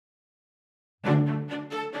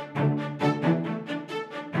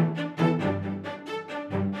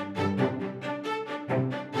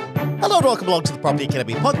Hello and welcome along to the Property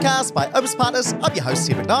Academy podcast by Opus Partners. I'm your host,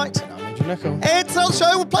 Stephen Knight. I'm Andrew Nicol. And today's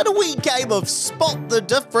show, we're playing a wee game of Spot the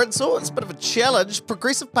Difference. Oh, it's a bit of a challenge.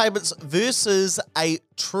 Progressive payments versus a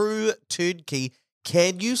true turnkey.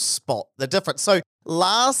 Can you spot the difference? So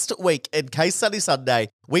last week in Case Study Sunday,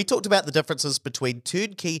 we talked about the differences between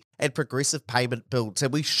turnkey and progressive payment builds.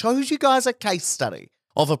 And we showed you guys a case study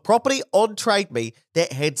of a property on TradeMe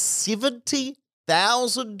that had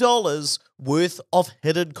 $70,000 worth of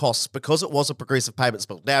hidden costs because it was a progressive payments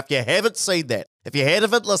build. Now, if you haven't seen that, if you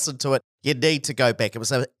haven't listened to it, you need to go back. It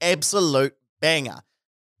was an absolute banger.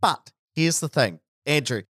 But here's the thing,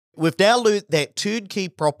 Andrew. We've now learned that turnkey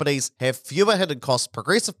properties have fewer hidden costs.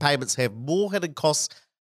 Progressive payments have more hidden costs.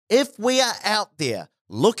 If we are out there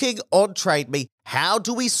looking on TradeMe, how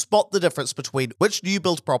do we spot the difference between which new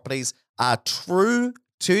build properties are true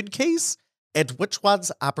turnkeys and which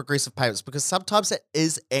ones are progressive payments? Because sometimes it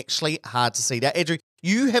is actually hard to see. Now, Andrew,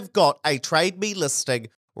 you have got a TradeMe listing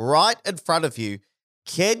right in front of you.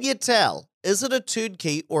 Can you tell, is it a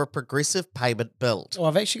turnkey or a progressive payment build? Well,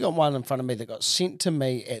 I've actually got one in front of me that got sent to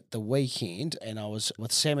me at the weekend, and I was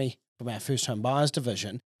with Sammy from our First Home Buyers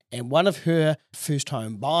division, and one of her first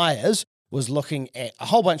home buyers was looking at a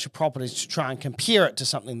whole bunch of properties to try and compare it to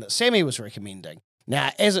something that Sammy was recommending. Now,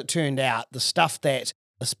 as it turned out, the stuff that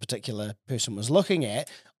this particular person was looking at,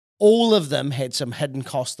 all of them had some hidden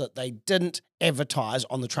costs that they didn't advertise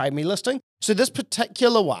on the TradeMe listing. So this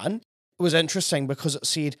particular one was interesting because it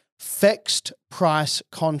said fixed price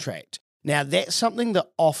contract. Now, that's something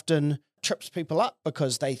that often trips people up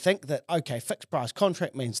because they think that, okay, fixed price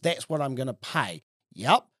contract means that's what I'm going to pay.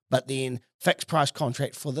 Yep, but then fixed price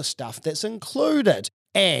contract for the stuff that's included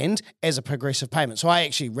and as a progressive payment. So I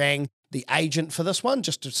actually rang the agent for this one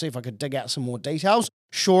just to see if I could dig out some more details.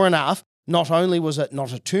 Sure enough, not only was it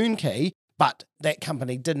not a turnkey, but that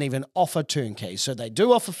company didn't even offer turnkey. So they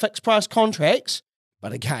do offer fixed price contracts,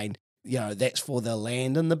 but again, you know, that's for the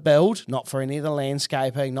land and the build, not for any of the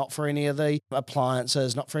landscaping, not for any of the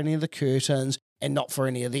appliances, not for any of the curtains, and not for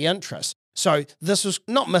any of the interest. So this was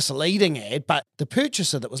not misleading ad, but the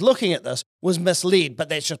purchaser that was looking at this was misled, but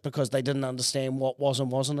that's just because they didn't understand what was and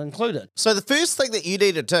wasn't included. So the first thing that you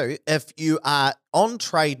need to do if you are on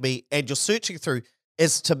TradeMe and you're searching through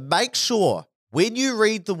is to make sure when you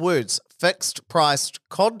read the words fixed price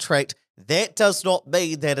contract, that does not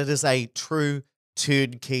mean that it is a true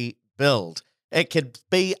turnkey build. It can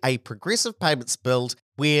be a progressive payments build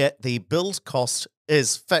where the build cost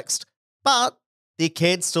is fixed, but there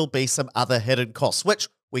can still be some other hidden costs, which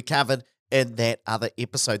we covered in that other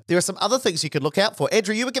episode. There are some other things you can look out for.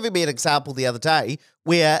 Andrew, you were giving me an example the other day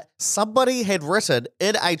where somebody had written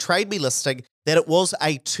in a TradeMe listing that it was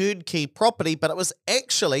a turnkey property, but it was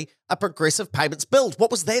actually a progressive payments build.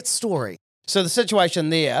 What was that story? So the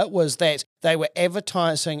situation there was that they were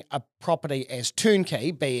advertising a property as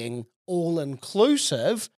turnkey, being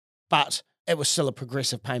all-inclusive, but it was still a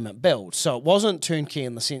progressive payment build. So it wasn't turnkey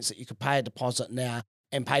in the sense that you could pay a deposit now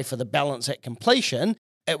and pay for the balance at completion.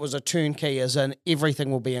 It was a turnkey as in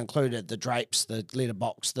everything will be included, the drapes, the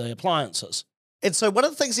letterbox, the appliances. And so one of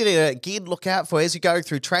the things you need to, again, look out for as you go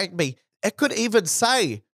through TradeMe, it could even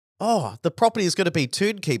say, oh, the property is going to be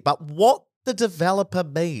turnkey. But what the developer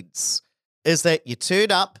means is that you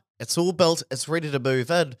turn up, it's all built, it's ready to move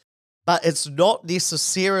in, but it's not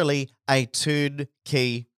necessarily a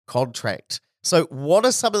turnkey contract. So what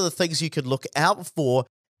are some of the things you can look out for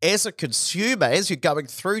as a consumer, as you're going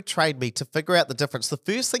through TradeMe to figure out the difference? The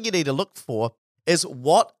first thing you need to look for is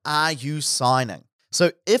what are you signing?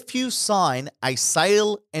 So if you sign a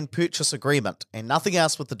sale and purchase agreement and nothing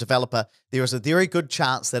else with the developer, there is a very good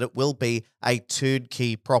chance that it will be a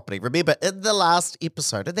turnkey property. Remember, in the last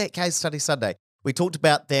episode, in that Case Study Sunday, we talked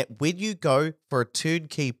about that when you go for a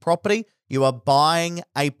turnkey property, you are buying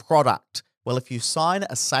a product. Well, if you sign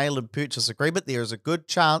a sale and purchase agreement, there is a good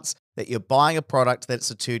chance that you're buying a product that's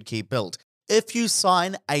a turnkey build. If you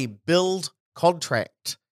sign a build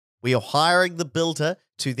contract, where you're hiring the builder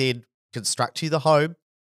to then construct you the home,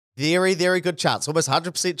 very, very good chance, almost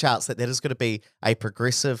 100% chance that is going to be a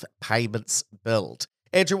progressive payments build.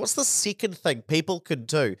 Andrew, what's the second thing people can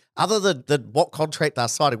do other than what contract they're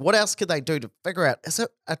signing? What else can they do to figure out, is it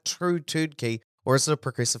a true turnkey or is it a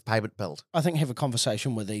progressive payment build? I think have a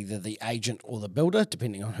conversation with either the agent or the builder,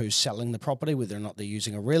 depending on who's selling the property, whether or not they're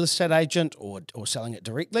using a real estate agent or selling it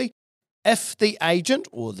directly. If the agent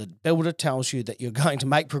or the builder tells you that you're going to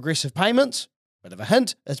make progressive payments, bit of a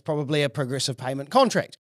hint, it's probably a progressive payment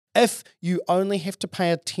contract. If you only have to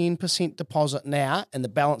pay a 10% deposit now and the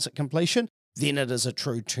balance at completion, then it is a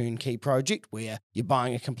true turnkey project where you're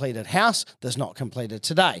buying a completed house that's not completed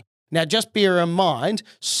today. Now, just bear in mind,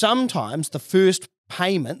 sometimes the first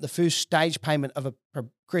payment, the first stage payment of a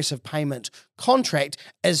progressive payment contract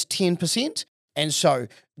is 10%. And so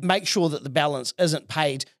make sure that the balance isn't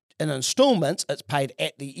paid in installments, it's paid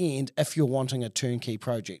at the end if you're wanting a turnkey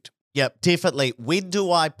project. Yep, definitely. When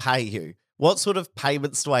do I pay you? What sort of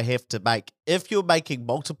payments do I have to make? If you're making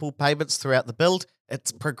multiple payments throughout the build,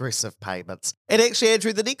 it's progressive payments. And actually,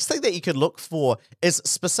 Andrew, the next thing that you can look for is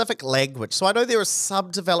specific language. So I know there are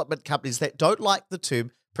some development companies that don't like the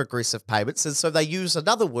term progressive payments, and so they use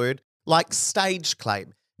another word like stage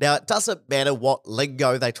claim. Now, it doesn't matter what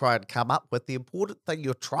lingo they try and come up with. The important thing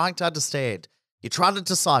you're trying to understand, you're trying to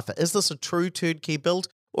decipher, is this a true turnkey build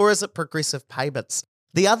or is it progressive payments?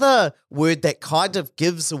 The other word that kind of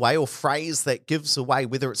gives away, or phrase that gives away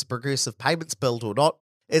whether it's a progressive payments build or not,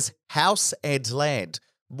 is house and land.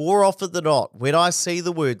 More often than not, when I see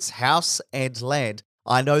the words house and land,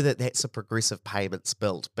 I know that that's a progressive payments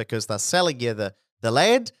build because they're selling you the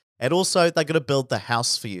land and also they're going to build the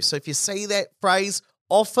house for you. So if you see that phrase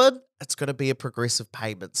often, it's going to be a progressive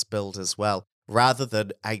payments build as well, rather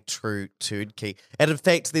than a true turnkey. And in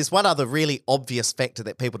fact, there's one other really obvious factor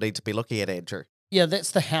that people need to be looking at, Andrew. Yeah,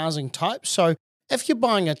 that's the housing type. So if you're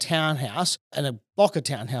buying a townhouse and a block of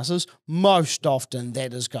townhouses, most often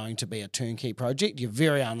that is going to be a turnkey project. You're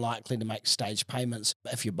very unlikely to make stage payments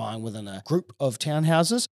if you're buying within a group of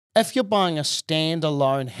townhouses. If you're buying a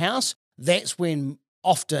standalone house, that's when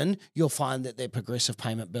often you'll find that they're progressive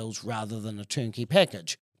payment builds rather than a turnkey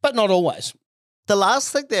package, but not always. The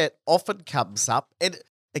last thing that often comes up, and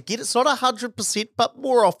again, it's not 100%, but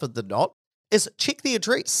more often than not, is check the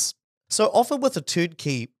address. So often with a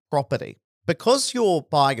turnkey property, because you're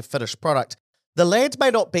buying a finished product, the land may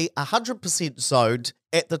not be 100% zoned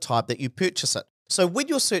at the time that you purchase it. So when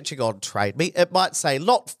you're searching on TradeMe, it might say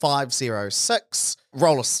lot 506,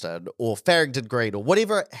 Rollaston or Farringdon Green or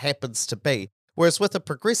whatever it happens to be. Whereas with a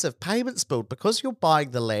progressive payments build, because you're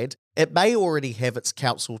buying the land, it may already have its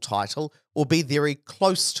council title or be very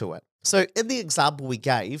close to it. So in the example we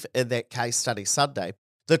gave in that case study Sunday,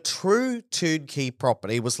 the true turnkey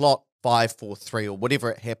property was lot 543 or whatever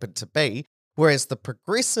it happened to be, whereas the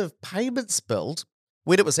progressive payments build,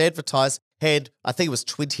 when it was advertised, had, I think it was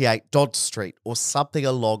 28 Dodge Street or something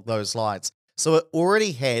along those lines. So it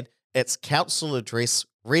already had its council address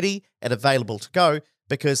ready and available to go,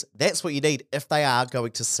 because that's what you need if they are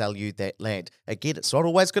going to sell you that land. Again, it's not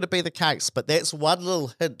always going to be the case, but that's one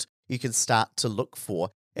little hint you can start to look for.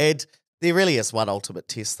 And there really is one ultimate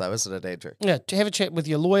test though, isn't it, Andrew? Yeah, to have a chat with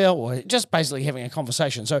your lawyer or just basically having a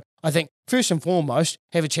conversation. So I think first and foremost,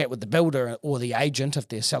 have a chat with the builder or the agent if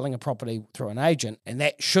they're selling a property through an agent, and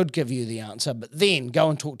that should give you the answer. But then go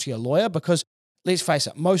and talk to your lawyer, because let's face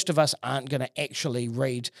it, most of us aren't going to actually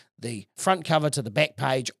read the front cover to the back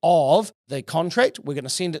page of the contract. We're going to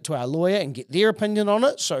send it to our lawyer and get their opinion on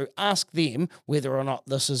it. So ask them whether or not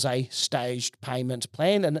this is a staged payment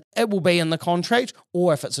plan, and it will be in the contract,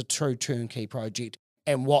 or if it's a true turnkey project,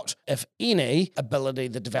 and what, if any, ability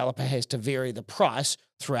the developer has to vary the price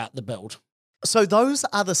throughout the build. So those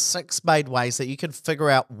are the 6 main ways that you can figure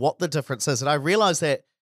out what the difference is. And I realize that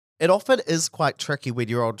it often is quite tricky when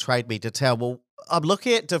you're on TradeMe to tell, well, I'm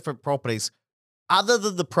looking at different properties other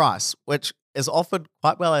than the price, which is often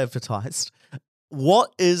quite well advertised.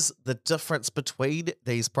 What is the difference between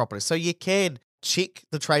these properties? So you can check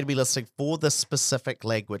the TradeMe listing for the specific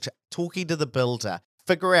language, talking to the builder,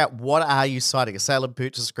 figure out what are you signing, a sale and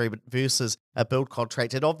purchase agreement versus a build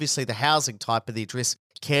contract. And obviously the housing type of the address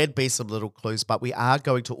can be some little clues, but we are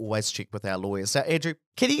going to always check with our lawyers. Now, Andrew,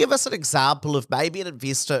 can you give us an example of maybe an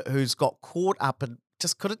investor who's got caught up and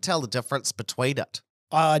just couldn't tell the difference between it?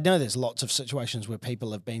 I know there's lots of situations where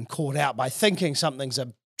people have been caught out by thinking something's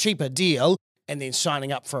a cheaper deal and then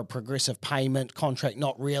signing up for a progressive payment contract,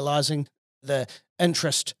 not realizing the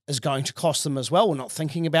interest is going to cost them as well. We're not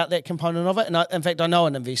thinking about that component of it. And in fact, I know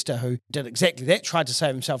an investor who did exactly that, tried to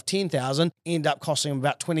save himself $10,000, ended up costing him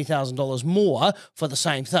about $20,000 more for the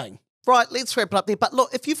same thing. Right, let's wrap it up there. But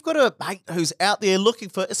look, if you've got a mate who's out there looking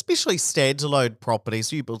for especially standalone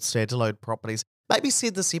properties, you build standalone properties, maybe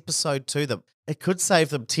send this episode to them. It could save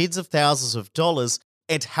them tens of thousands of dollars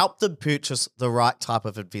and help them purchase the right type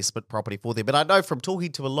of investment property for them. And I know from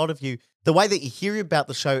talking to a lot of you, the way that you hear about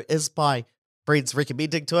the show is by friends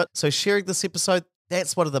recommending to it. So sharing this episode,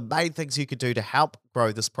 that's one of the main things you could do to help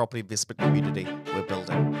grow this property investment community we're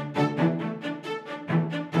building.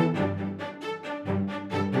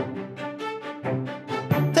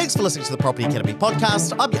 Thanks for listening to the Property Academy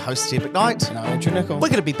podcast. I'm your host, Ted McKnight. And I'm Andrew Nicol. We're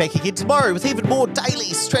going to be back again tomorrow with even more daily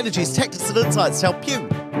strategies, tactics, and insights to help you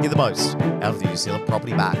get the most out of the New Zealand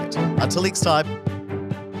property market. Until next time,